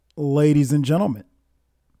Ladies and gentlemen,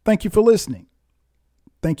 thank you for listening.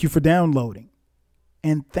 Thank you for downloading.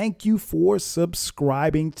 And thank you for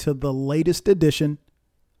subscribing to the latest edition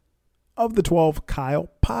of the 12 Kyle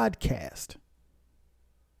podcast.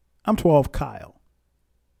 I'm 12 Kyle.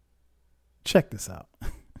 Check this out.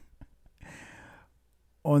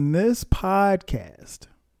 On this podcast,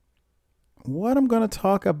 what I'm going to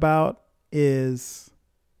talk about is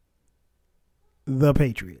the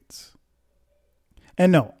Patriots.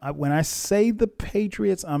 And no, when I say the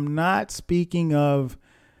Patriots, I'm not speaking of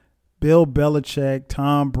Bill Belichick,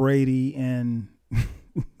 Tom Brady, and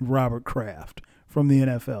Robert Kraft from the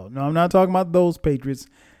NFL. No, I'm not talking about those Patriots.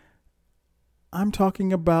 I'm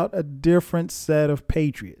talking about a different set of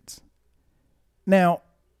Patriots. Now,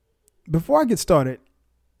 before I get started,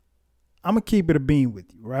 I'm going to keep it a bean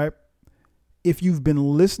with you, right? If you've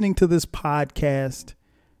been listening to this podcast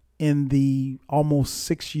in the almost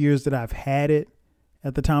 6 years that I've had it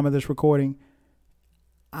at the time of this recording,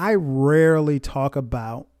 I rarely talk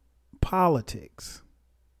about politics.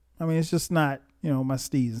 I mean, it's just not, my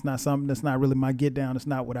steez. It's not something that's not really my get down. It's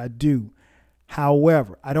not what I do.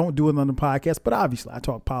 However, I don't do it on the podcast, but obviously I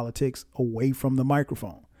talk politics away from the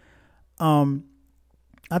microphone.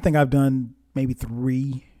 I think I've done maybe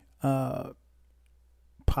 3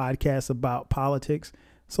 podcasts about politics.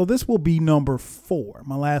 So this will be number 4.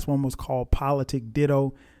 My last one was called Politic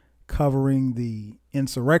Ditto, covering the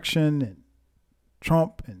insurrection and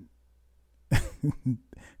Trump and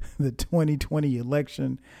the 2020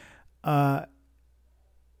 election.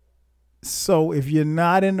 So if you're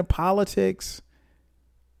not into politics,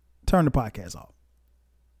 turn the podcast off.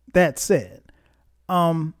 That said,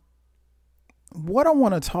 what I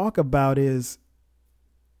want to talk about is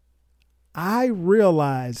I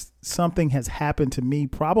realized something has happened to me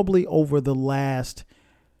probably over the last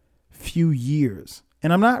few years.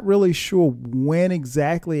 And I'm not really sure when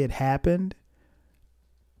exactly it happened.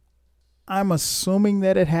 I'm assuming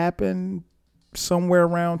that it happened somewhere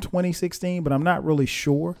around 2016, but I'm not really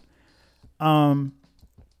sure. And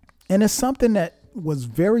it's something that was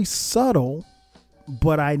very subtle,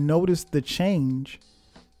 but I noticed the change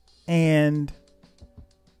and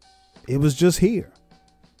it was just here.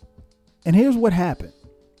 And here's what happened.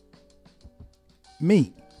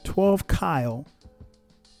 Me, 12 Kyle,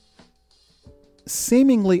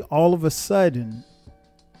 seemingly all of a sudden,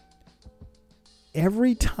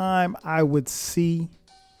 every time I would see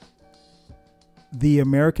the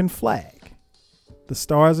American flag, the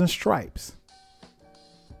stars and stripes,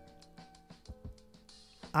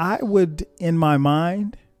 I would, in my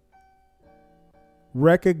mind,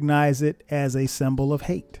 recognize it as a symbol of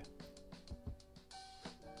hate.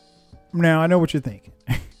 Now, I know what you're thinking.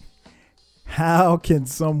 How can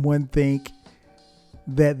someone think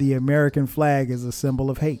that the American flag is a symbol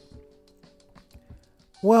of hate?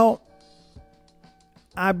 Well,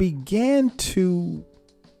 I began to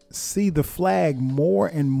see the flag more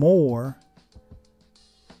and more,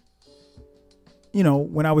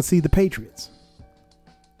 when I would see the Patriots.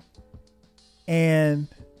 And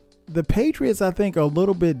the Patriots, I think, are a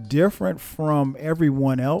little bit different from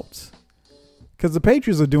everyone else because the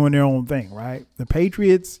Patriots are doing their own thing, right? The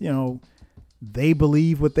Patriots, they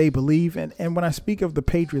believe what they believe. And when I speak of the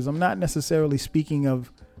Patriots, I'm not necessarily speaking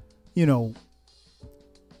of,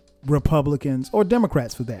 Republicans or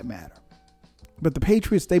Democrats for that matter. But the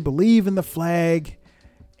Patriots, they believe in the flag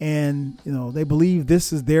and, they believe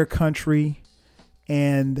this is their country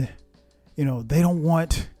and, they don't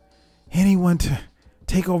want anyone to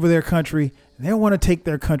take over their country. They don't want to take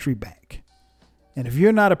their country back. And if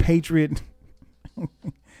you're not a patriot,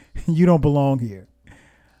 you don't belong here.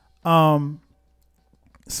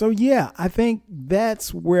 So yeah, I think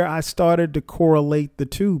that's where I started to correlate the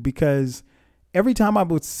two, because every time I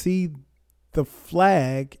would see the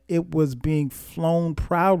flag, it was being flown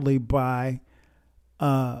proudly by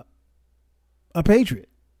a patriot,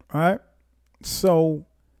 right? So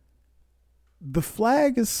the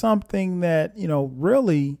flag is something that,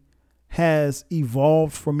 really has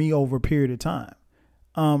evolved for me over a period of time.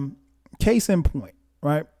 Case in point,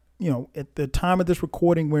 right? At the time of this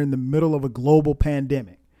recording, we're in the middle of a global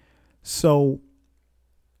pandemic. So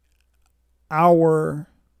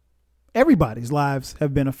everybody's lives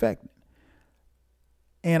have been affected.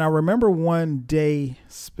 And I remember one day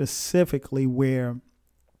specifically where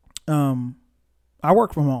I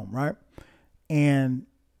work from home, right? And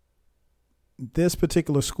this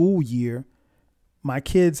particular school year, my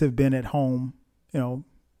kids have been at home,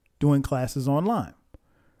 doing classes online.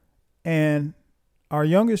 And our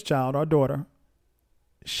youngest child, our daughter,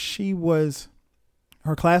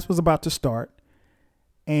 her class was about to start.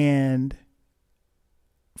 And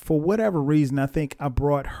for whatever reason, I think I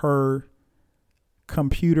brought her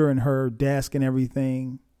computer and her desk and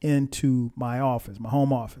everything into my office, my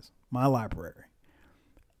home office, my library.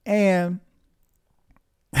 And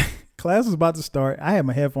class was about to start. I had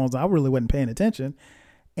my headphones on. I really wasn't paying attention.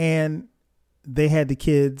 And they had the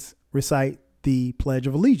kids recite the Pledge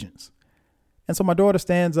of Allegiance. And so my daughter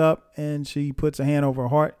stands up and she puts her hand over her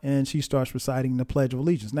heart and she starts reciting the Pledge of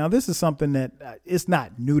Allegiance. Now, this is something that it's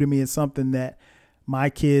not new to me. It's something that my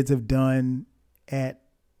kids have done at,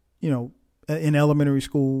 in elementary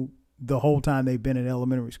school the whole time they've been in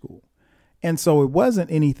elementary school. And so it wasn't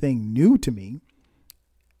anything new to me.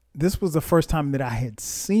 This was the first time that I had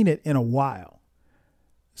seen it in a while.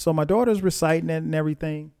 So my daughter's reciting it and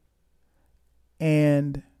everything.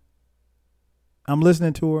 And I'm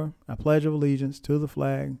listening to her. I pledge of allegiance to the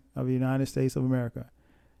flag of the United States of America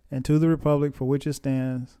and to the republic for which it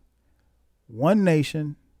stands, one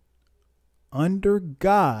nation, under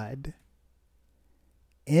God,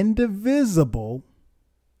 indivisible,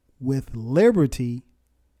 with liberty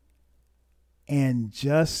and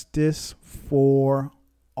justice for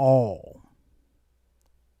all.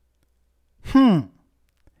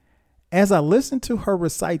 As I listened to her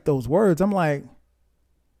recite those words, I'm like,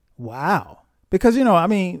 wow. Because, I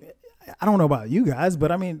don't know about you guys, but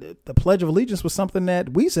the Pledge of Allegiance was something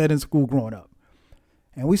that we said in school growing up.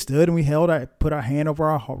 And we stood and we put our hand over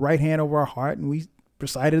our right hand over our heart and we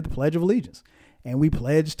recited the Pledge of Allegiance and we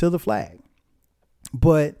pledged to the flag.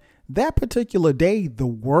 But that particular day, the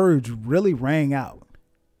words really rang out.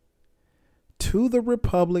 To the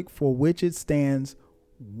republic for which it stands,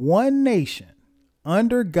 one nation,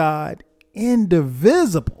 under God,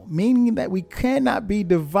 indivisible, meaning that we cannot be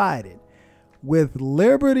divided, with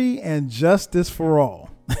liberty and justice for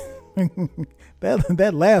all.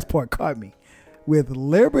 That last part caught me. With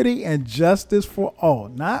liberty and justice for all.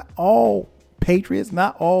 Not all patriots,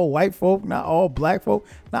 not all white folk, not all black folk,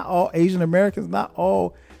 not all Asian Americans, not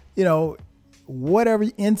all, whatever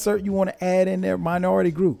insert you want to add in their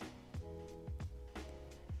minority group.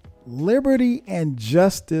 Liberty and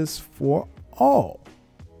justice for all.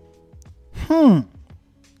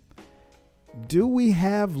 Do we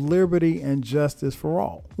have liberty and justice for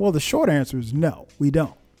all? Well, the short answer is no, we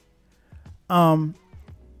don't.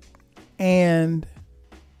 And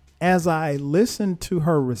as I listened to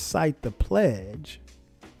her recite the pledge,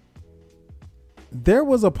 there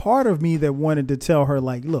was a part of me that wanted to tell her,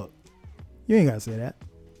 like, look, you ain't got to say that.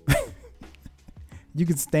 You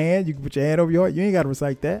can stand, you can put your hand over your heart. You ain't got to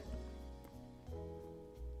recite that.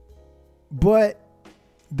 But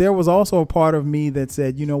there was also a part of me that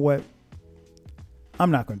said, you know what? I'm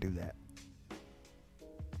not going to do that.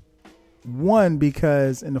 One,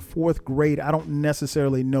 because in the fourth grade, I don't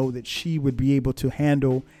necessarily know that she would be able to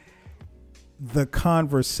handle the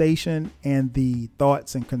conversation and the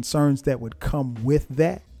thoughts and concerns that would come with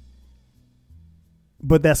that.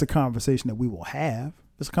 But that's a conversation that we will have.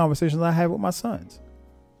 It's a conversation that I have with my sons.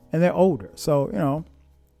 And they're older. So,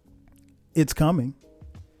 it's coming.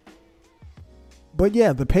 But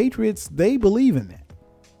yeah, the Patriots, they believe in that.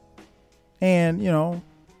 And,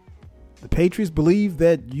 the Patriots believe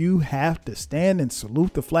that you have to stand and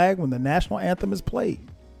salute the flag when the national anthem is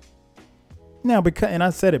played. Now, and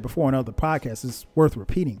I said it before in other podcasts, it's worth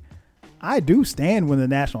repeating. I do stand when the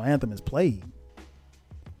national anthem is played.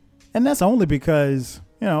 And that's only because,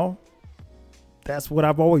 that's what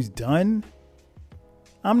I've always done.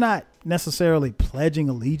 I'm not necessarily pledging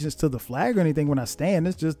allegiance to the flag or anything when I stand.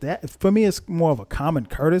 It's just that for me, it's more of a common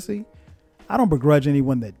courtesy. I don't begrudge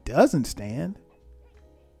anyone that doesn't stand.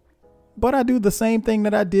 But I do the same thing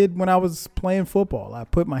that I did when I was playing football. I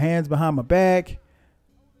put my hands behind my back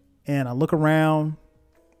and I look around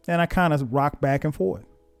and I kind of rock back and forth.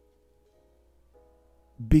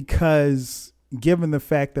 Because given the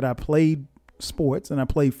fact that I played sports and I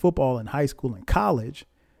played football in high school and college,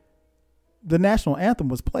 the national anthem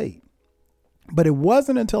was played. But it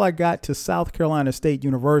wasn't until I got to South Carolina State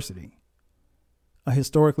University, a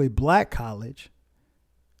historically black college,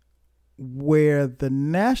 where the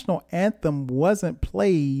national anthem wasn't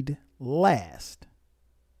played last.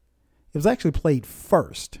 It was actually played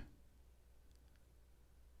first.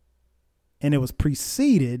 And it was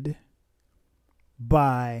preceded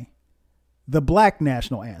by the black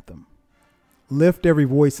national anthem, Lift Every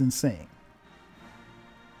Voice and Sing.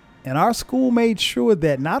 And our school made sure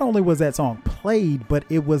that not only was that song played, but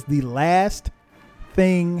it was the last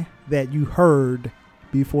thing that you heard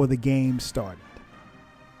before the game started.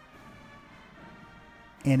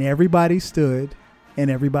 And everybody stood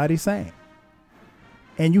and everybody sang.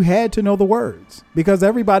 And you had to know the words because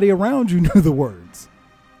everybody around you knew the words.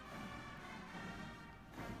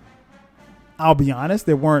 I'll be honest,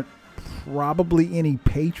 there weren't probably any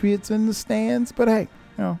Patriots in the stands, but hey,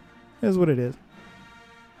 here's what it is.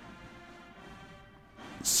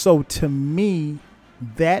 So to me,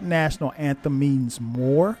 that national anthem means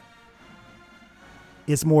more.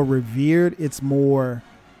 It's more revered. It's more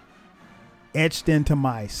etched into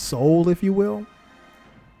my soul, if you will.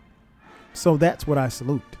 So that's what I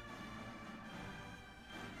salute.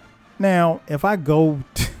 Now, if I go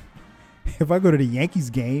to the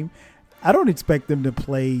Yankees game, I don't expect them to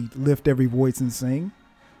play Lift Every Voice and Sing.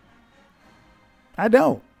 I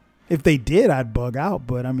don't. If they did, I'd bug out.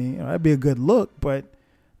 But I mean, that'd be a good look. But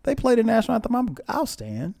they play the national anthem, I'll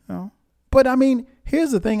stand. But I mean,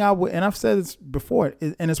 here's the thing and I've said this before,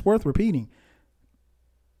 and it's worth repeating.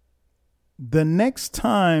 The next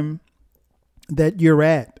time that you're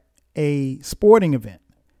at a sporting event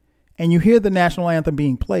and you hear the national anthem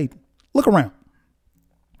being played, look around.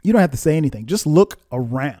 You don't have to say anything. Just look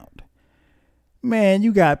around. Man,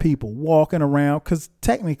 you got people walking around because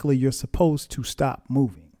technically you're supposed to stop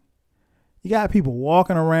moving. You got people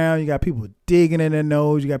walking around. You got people digging in their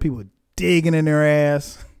nose. You got people digging in their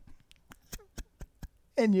ass.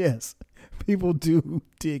 And yes, people do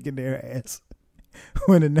dig in their ass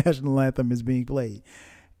when the national anthem is being played.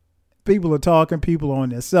 People are talking, people are on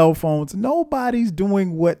their cell phones. Nobody's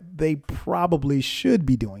doing what they probably should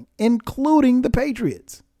be doing, including the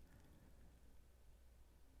Patriots.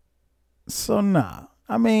 So nah,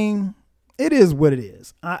 I mean, it is what it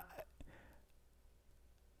is.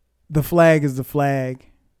 The flag is the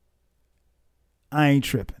flag. I ain't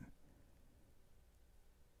tripping.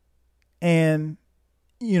 And,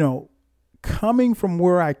 coming from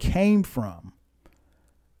where I came from,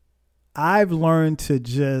 I've learned to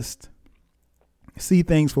just see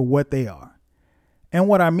things for what they are. And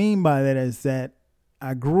what I mean by that is that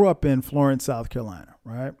I grew up in Florence, South Carolina,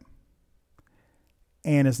 right?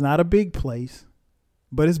 And it's not a big place,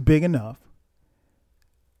 but it's big enough.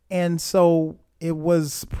 And so it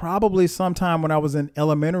was probably sometime when I was in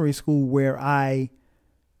elementary school where I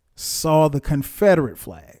saw the Confederate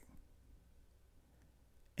flag.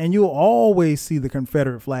 And you'll always see the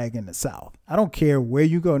Confederate flag in the South. I don't care where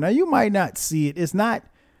you go. Now, you might not see it. It's not,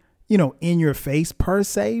 in your face per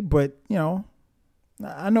se, but,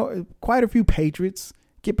 I know quite a few patriots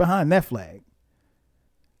get behind that flag.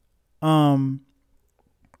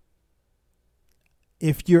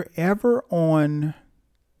 If you're ever on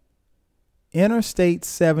Interstate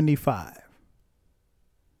 75,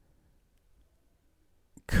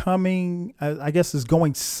 I guess is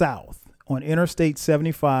going south on Interstate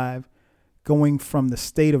 75, going from the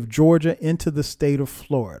state of Georgia into the state of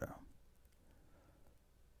Florida.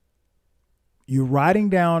 You're riding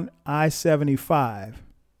down I-75,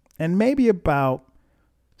 and maybe about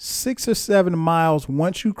 6 or 7 miles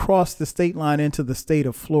once you cross the state line into the state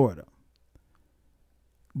of Florida,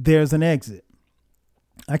 there's an exit.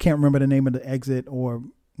 I can't remember the name of the exit or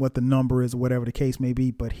what the number is or whatever the case may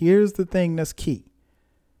be, but here's the thing that's key.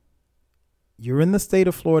 You're in the state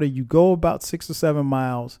of Florida, you go about 6 or 7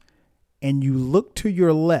 miles, and you look to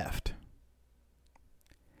your left,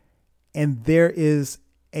 and there is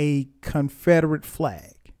a Confederate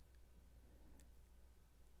flag.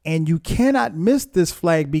 And you cannot miss this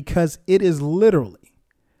flag because it is literally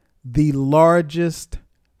the largest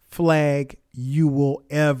flag you will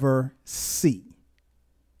ever see.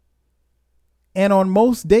 And on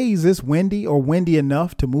most days, it's windy or windy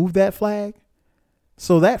enough to move that flag.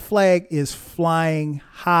 So that flag is flying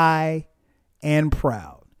high and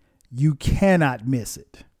proud. You cannot miss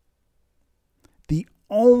it. The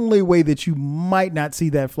only way that you might not see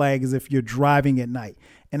that flag is if you're driving at night.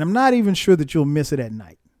 And I'm not even sure that you'll miss it at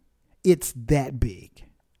night. It's that big.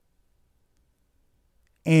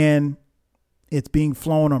 And it's being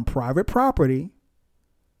flown on private property.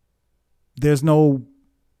 There's no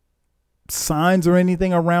signs or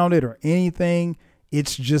anything around it or anything.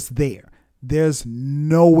 It's just there. There's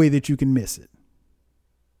no way that you can miss it.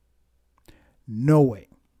 No way.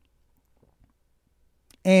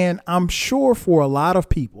 And I'm sure for a lot of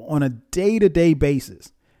people on a day-to-day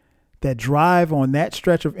basis that drive on that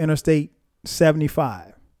stretch of Interstate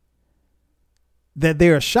 75, that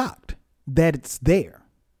they're shocked that it's there.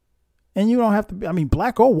 And you don't have to be,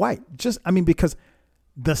 black or white, because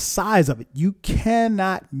the size of it, you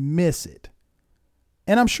cannot miss it.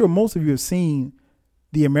 And I'm sure most of you have seen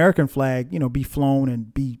the American flag, be flown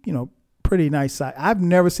and be, pretty nice size. I've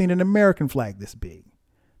never seen an American flag this big.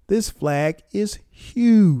 This flag is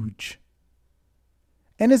huge.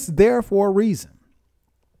 And it's there for a reason.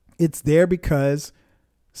 It's there because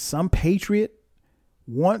some patriot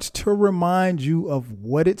wants to remind you of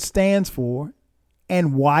what it stands for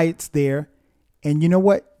and why it's there. And you know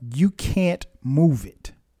what? You can't move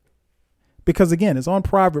it. Because again, it's on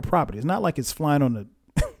private property. It's not like it's flying on the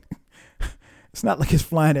it's not like it's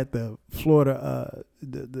flying at the Florida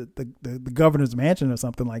the governor's mansion or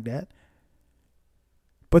something like that.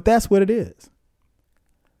 But that's what it is.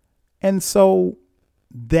 And so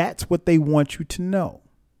that's what they want you to know.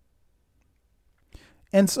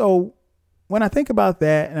 And so when I think about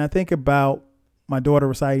that, and I think about my daughter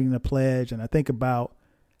reciting the pledge, and I think about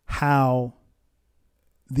how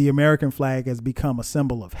the American flag has become a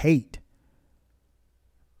symbol of hate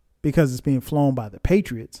because it's being flown by the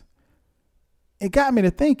patriots, it got me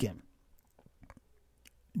to thinking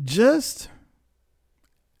just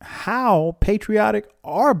how patriotic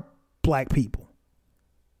are black people.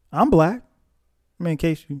 I'm black. I mean, in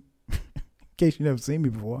case you never seen me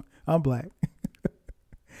before, I'm black.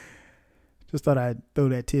 Just thought I'd throw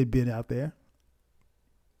that tidbit out there.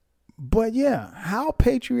 But yeah, how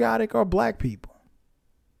patriotic are black people?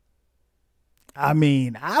 I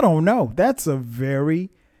mean, I don't know. That's a very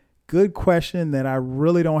good question that I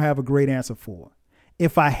really don't have a great answer for.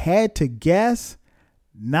 If I had to guess,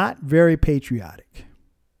 not very patriotic.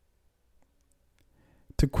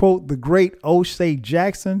 To quote the great O'Shea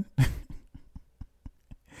Jackson,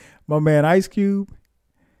 my man Ice Cube,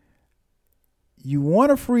 you want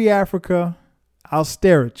to free Africa, I'll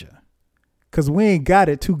stare at you, because we ain't got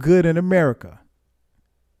it too good in America.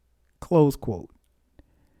 Close quote.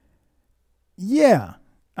 Yeah,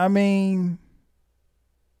 I mean,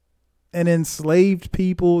 an enslaved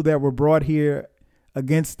people that were brought here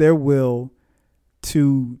against their will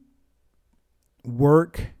to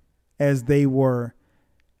work as they were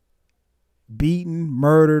beaten,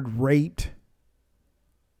 murdered, raped,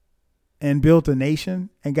 and built a nation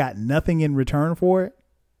and got nothing in return for it.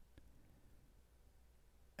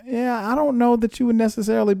 Yeah, I don't know that you would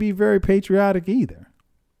necessarily be very patriotic either.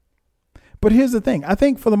 But here's the thing. I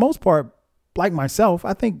think for the most part, like myself,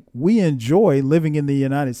 I think we enjoy living in the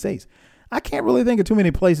United States. I can't really think of too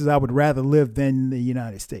many places I would rather live than the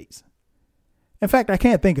United States. In fact, I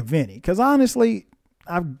can't think of any because honestly,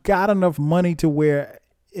 I've got enough money to where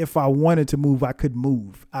if I wanted to move, I could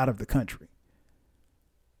move out of the country.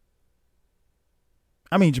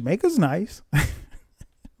 I mean, Jamaica's nice,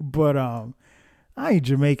 but I ain't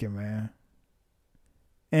Jamaican, man.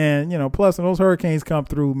 And, you know, plus when those hurricanes come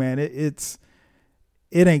through, man, it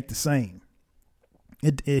ain't the same.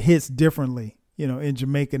 It hits differently, you know, in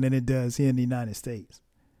Jamaica than it does here in the United States.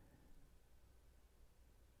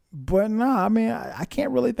 But I mean, I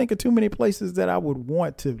can't really think of too many places that I would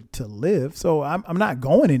want to live. So I'm not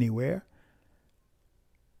going anywhere.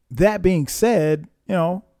 That being said, you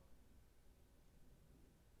know,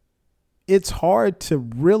 it's hard to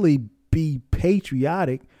really be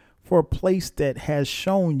patriotic for a place that has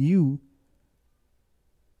shown you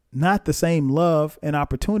not the same love and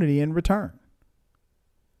opportunity in return.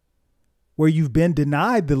 Where you've been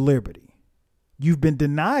denied the liberty. You've been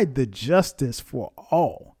denied the justice for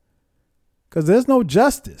all. Because there's no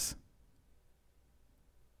justice.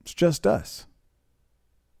 It's just us.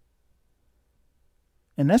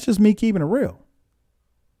 And that's just me keeping it real.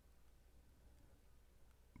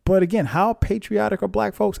 But again, how patriotic are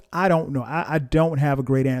black folks? I don't know. I don't have a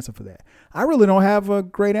great answer for that. I really don't have a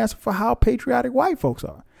great answer for how patriotic white folks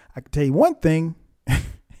are. I can tell you one thing.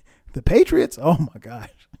 The Patriots, oh my gosh.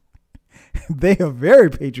 They are very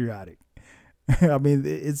patriotic. I mean,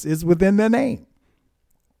 it's within their name.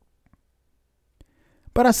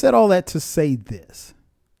 But I said all that to say this.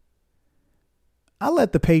 I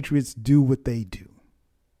let the Patriots do what they do,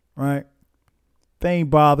 right? They ain't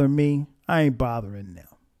bothering me. I ain't bothering them.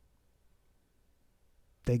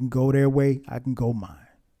 They can go their way. I can go mine.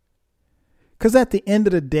 Because at the end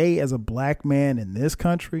of the day, as a black man in this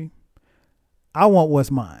country, I want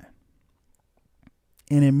what's mine.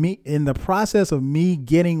 And in the process of me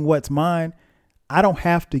getting what's mine, I don't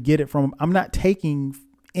have to get it from, I'm not taking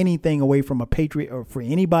anything away from a patriot or for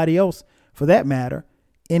anybody else for that matter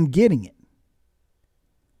in getting it.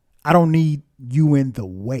 I don't need you in the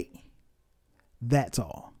way. That's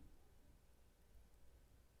all.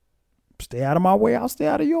 Stay out of my way. I'll stay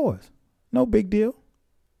out of yours. No big deal.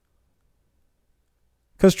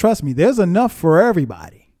 Because trust me, there's enough for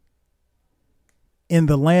everybody. In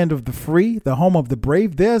the land of the free, the home of the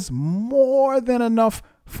brave, there's more than enough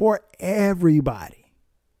for everybody.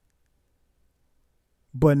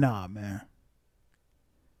 But nah, man.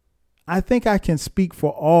 I think I can speak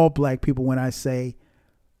for all black people when I say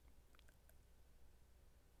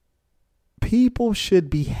people should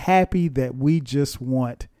be happy that we just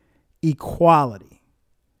want equality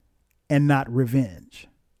and not revenge.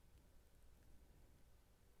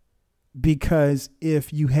 Because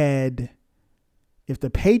if If the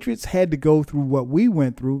Patriots had to go through what we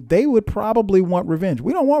went through, they would probably want revenge.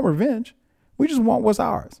 We don't want revenge. We just want what's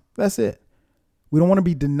ours. That's it. We don't want to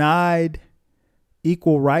be denied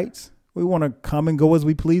equal rights. We want to come and go as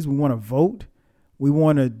we please. We want to vote. We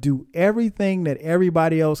want to do everything that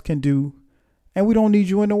everybody else can do, and we don't need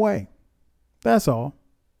you in the way. That's all.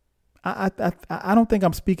 I don't think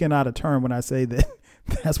I'm speaking out of turn when I say that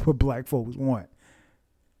that's what black folks want.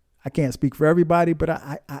 I can't speak for everybody, but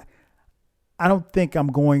I don't think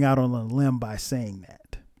I'm going out on a limb by saying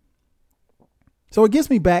that. So it gets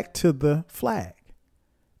me back to the flag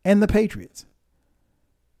and the Patriots.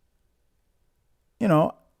 You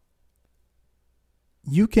know,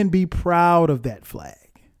 you can be proud of that flag.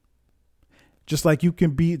 Just like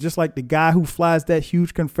the guy who flies that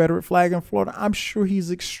huge Confederate flag in Florida. I'm sure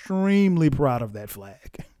he's extremely proud of that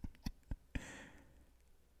flag.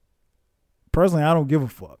 Personally, I don't give a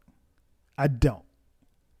fuck. I don't.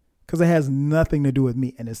 Because it has nothing to do with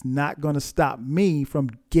me. And it's not going to stop me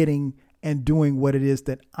from getting and doing what it is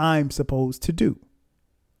that I'm supposed to do.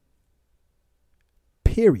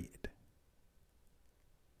 Period.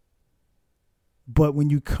 But when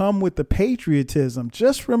you come with the patriotism,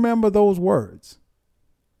 just remember those words.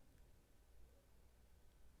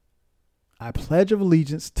 I pledge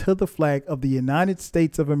allegiance to the flag of the United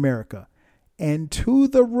States of America and to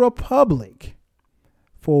the republic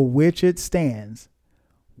for which it stands,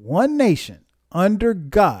 one nation under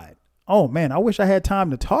God. Oh man, I wish I had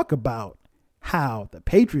time to talk about how the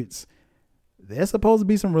Patriots, they're supposed to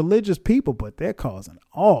be some religious people, but they're causing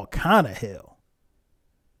all kind of hell.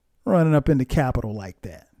 Running up in the Capitol like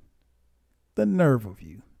that. The nerve of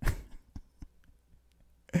you.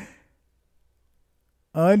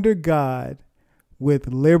 Under God, with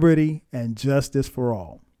liberty and justice for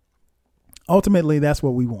all. Ultimately, that's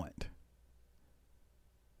what we want.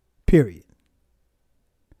 Period.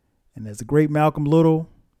 And as the great Malcolm Little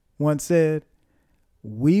once said,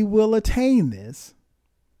 we will attain this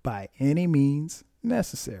by any means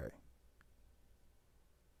necessary.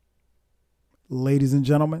 Ladies and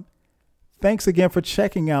gentlemen, thanks again for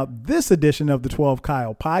checking out this edition of the 12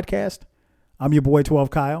 Kyle podcast. I'm your boy 12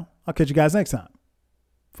 Kyle. I'll catch you guys next time.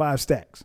 5 stacks.